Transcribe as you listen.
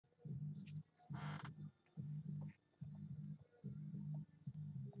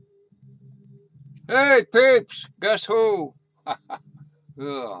Hey, peeps, guess who? Oh,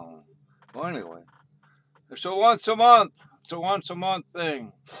 well, anyway, it's a once a month. It's a once a month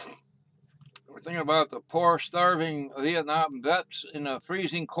thing. We're thinking about the poor, starving Vietnam vets in the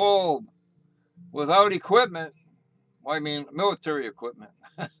freezing cold without equipment. Well, I mean, military equipment.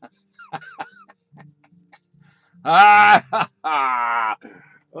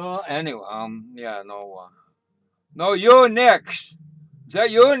 Anyway, yeah, no, you, Nick. Is that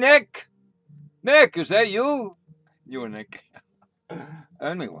you, Nick? Nick, is that you? You, Nick.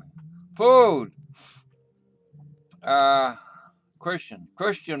 Anyway, food.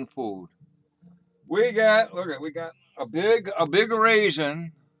 Christian food. We got a big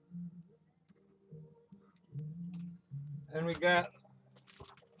raisin, and we got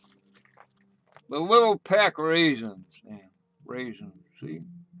the little pack raisins. Man, raisins. See,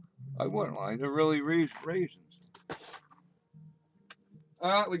 I wouldn't lie. They're really raisins.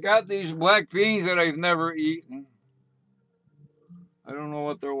 We got these black beans that I've never eaten. I don't know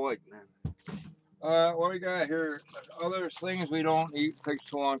what they're like, man. What we got here? Other things we don't eat. Takes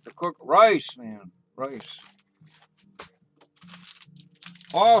too long to cook. Rice, man. Rice.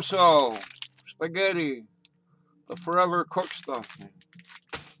 Also, spaghetti. The forever cooked stuff, man.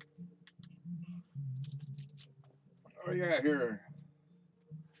 What do we got here?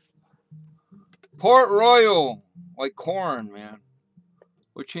 Port Royal. Like corn, man.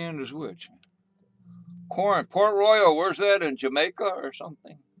 Which hand is which? Corn. Port Royal. Where's that? In Jamaica or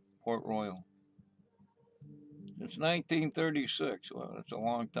something? Port Royal. Since 1936. Well, that's a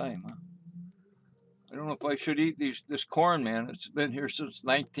long time, huh? I don't know if I should eat this corn, man. It's been here since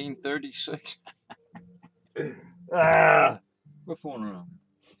 1936. What's going on?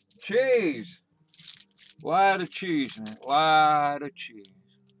 Cheese. A lot of cheese, man. A lot of cheese.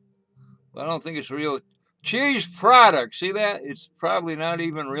 I don't think it's real cheese product. See that? It's probably not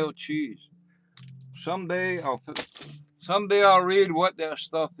even real cheese. Someday I'll read what that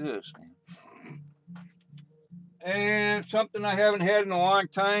stuff is, man. And something I haven't had in a long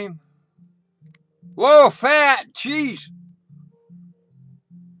time. Whoa, fat cheese.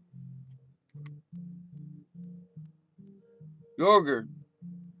 Yogurt.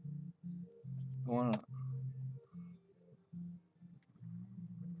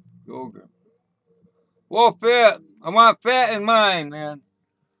 Yogurt. Whoa, fat. I want fat in mine, man.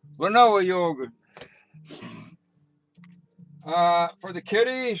 Vanilla yogurt. For the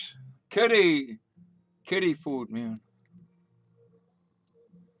kitties, kitty food, man.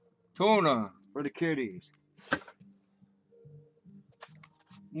 Tuna for the kitties.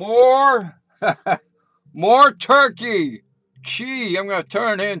 More turkey. Gee, I'm gonna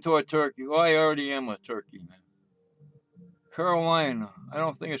turn into a turkey. Well, I already am a turkey, man. Carolina. I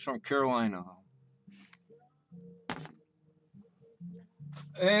don't think it's from Carolina.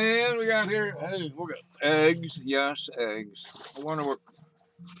 And we got here, hey, we got eggs. Yes, eggs. I wonder what.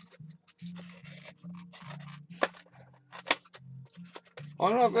 I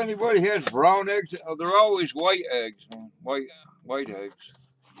don't know if anybody has brown eggs. They're always white eggs, man. White eggs.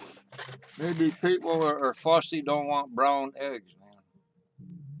 Maybe people are fussy, don't want brown eggs, man.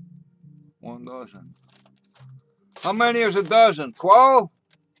 1 dozen. How many is a dozen? 12?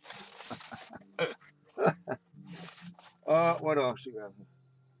 What else you got?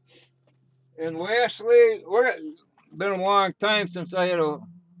 And lastly, it's been a long time since I had a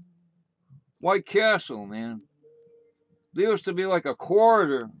White Castle, man. They used to be like a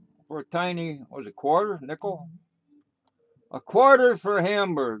quarter for a tiny, was it quarter? Nickel? A quarter for a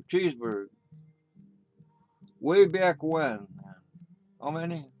hamburger, cheeseburger. Way back when. How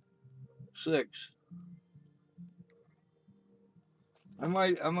many? 6. I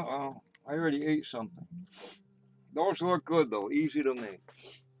already ate something. Those look good though, easy to make.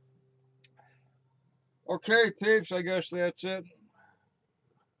 Okay, peeps, I guess that's it.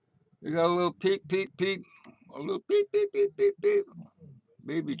 We got a little peep, peep, peep. A little peep, peep, peep, peep, peep.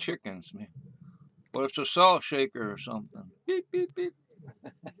 Baby chickens, man. But it's a salt shaker or something. Beep, beep, beep.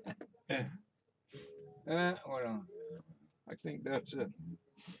 What else? I think that's it.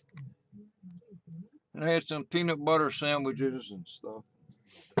 And I had some peanut butter sandwiches and stuff.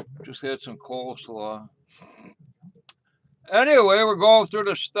 Just had some coleslaw. Anyway, we're going through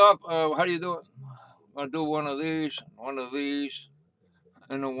the stuff. How do you do it? I'm going to do one of these,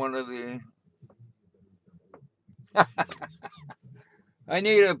 and then one of these. I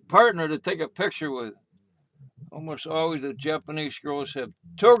need a partner to take a picture with. Almost always the Japanese girls have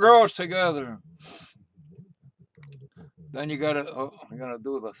 2 girls together. Then you gotta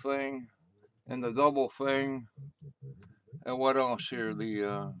do the thing, and the double thing, and what else here?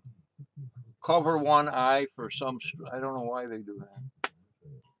 The cover one eye for some. I don't know why they do that.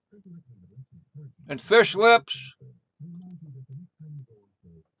 and fish lips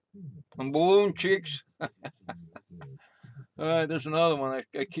and balloon cheeks. There's another one.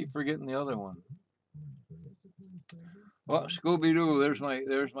 I keep forgetting the other one. Well, Scooby-Doo, there's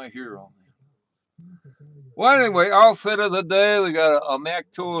my hero. Well, anyway, outfit of the day, we got a Mac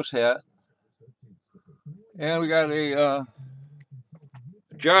Tools hat. And we got a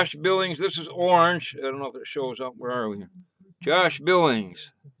Josh Billings. This is orange. I don't know if it shows up. Where are we? Josh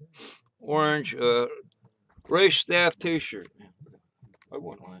Billings. Orange race staff t-shirt. I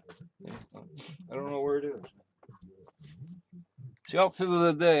don't know where it is. It's the outfit of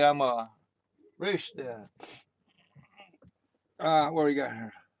the day. I'm a race staff. What do we got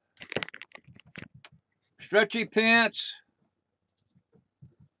here? Stretchy pants,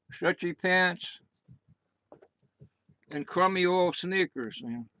 and crummy old sneakers,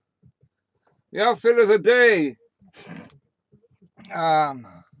 man. The outfit of the day.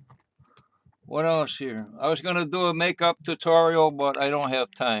 What else here? I was gonna do a makeup tutorial, but I don't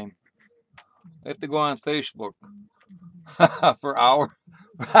have time. I have to go on Facebook for hours.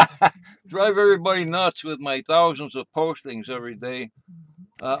 Drive everybody nuts with my thousands of postings every day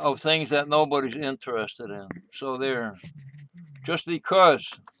of things that nobody's interested in. So there. Just because.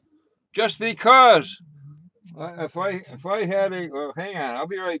 If I had a, well, hang on, I'll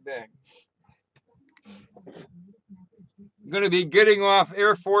be right back. I'm going to be getting off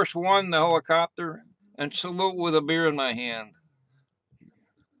Air Force One, the helicopter, and salute with a beer in my hand.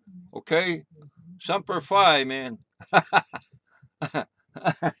 Okay? Semper Fi, man.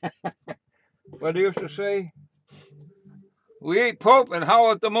 What do you used to say? We eat Pope and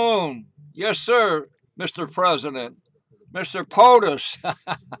howl at the moon. Yes, sir, Mr. President. Mr. POTUS.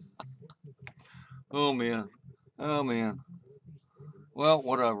 Oh, man. Oh, man. Well,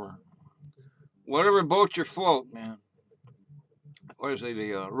 whatever. Whatever boat you float, man. What is it?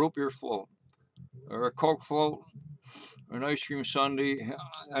 The root beer float. Or a Coke float. Or an ice cream sundae.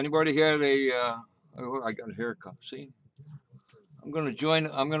 Anybody had a... oh, I got a haircut. See? I'm going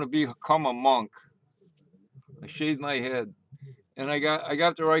to become a monk. I shaved my head. And I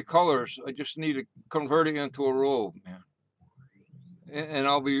got the right colors. I just need to convert it into a robe, man. And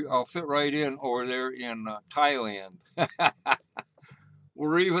I'll fit right in over there in Thailand.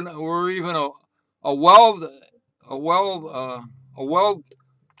 we're even a well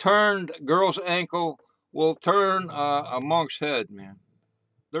turned girl's ankle will turn a monk's head, man.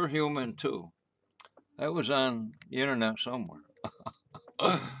 They're human too. That was on the internet somewhere.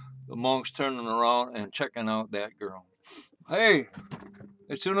 The monks turning around and checking out that girl. Hey,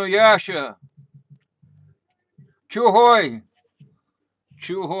 it's Inuyasha. Chuhoy.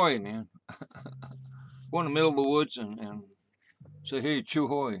 Chuhoy, man. Go in the middle of the woods and say, hey,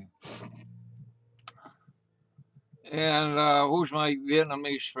 Chuhoy. And who's my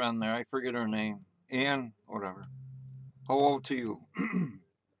Vietnamese friend there? I forget her name. Ann, whatever. Hello to you.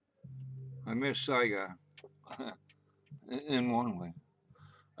 I miss Saiga. In one way.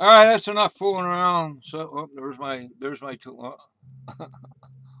 All right, that's enough fooling around. So oh, there's my two.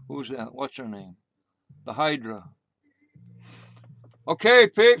 Who's that? What's her name? The Hydra. Okay,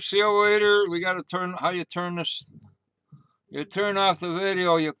 peeps. See you later. We got to turn. How you turn this? You turn off the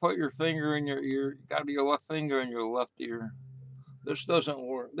video. You put your finger in your ear. You got your left finger in your left ear. This doesn't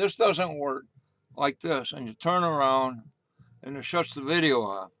work. This doesn't work like this. And you turn around, and it shuts the video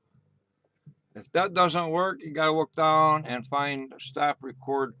off. If that doesn't work, you got to look down and find stop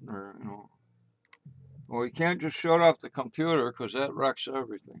record. Or, you know. Well, you can't just shut off the computer because that wrecks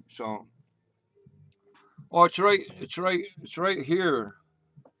everything. So, oh, it's right here. It's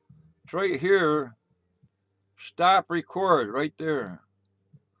right here. Stop record right there.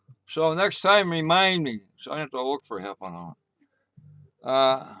 So next time, remind me. So I have to look for half an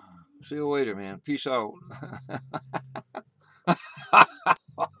hour. See you later, man. Peace out.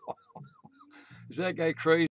 Is that guy crazy?